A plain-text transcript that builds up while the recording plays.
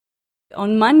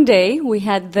On Monday, we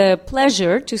had the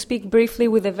pleasure to speak briefly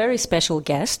with a very special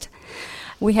guest.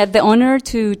 We had the honor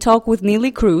to talk with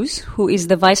Neelie Kroes, who is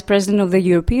the Vice President of the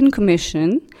European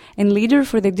Commission and leader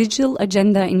for the digital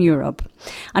agenda in Europe.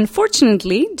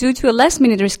 Unfortunately, due to a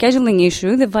last-minute rescheduling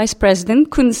issue, the Vice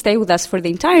President couldn't stay with us for the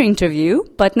entire interview,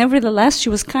 but nevertheless, she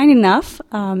was kind enough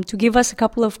to give us a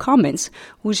couple of comments,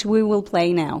 which we will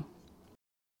play now.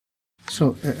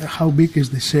 So, how big is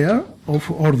the share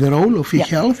or the role of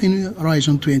e-health in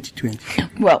Horizon 2020?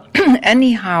 Well,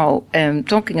 anyhow,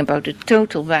 talking about the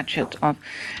total budget of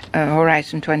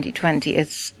Horizon 2020,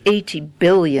 it's 80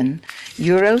 billion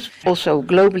euros. Also,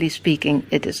 globally speaking,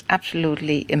 it is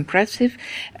absolutely impressive.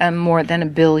 More than 1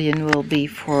 billion will be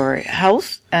for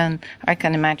health, and I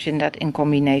can imagine that in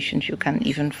combinations you can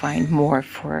even find more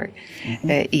for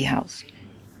e-health.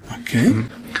 Okay.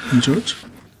 And George?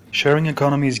 Sharing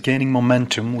economy is gaining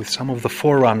momentum with some of the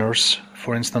forerunners,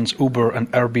 for instance Uber and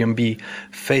Airbnb,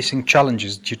 facing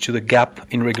challenges due to the gap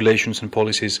in regulations and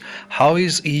policies. How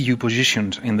is EU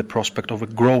positioned in the prospect of a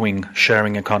growing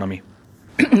sharing economy?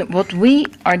 What we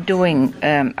are doing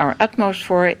our utmost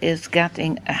for is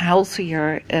getting a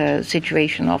healthier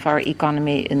situation of our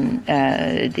economy in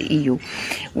the EU.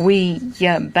 We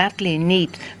badly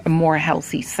need a more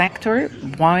healthy sector.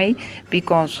 Why?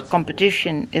 Because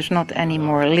competition is not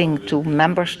anymore linked to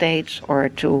member states or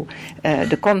to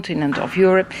the continent of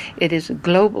Europe. It is a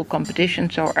global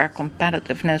competition, so our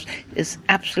competitiveness is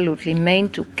absolutely main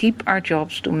to keep our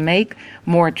jobs, to make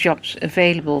more jobs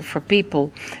available for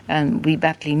people, and we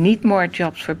badly need more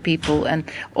jobs for people, and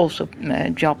also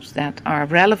jobs that are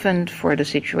relevant for the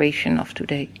situation of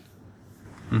today.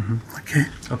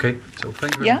 Mm-hmm. Okay. So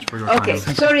thank you very much for your time. Okay.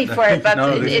 Sorry for it, but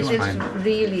no, it is fine.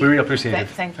 really. We really appreciate it.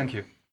 Thank you.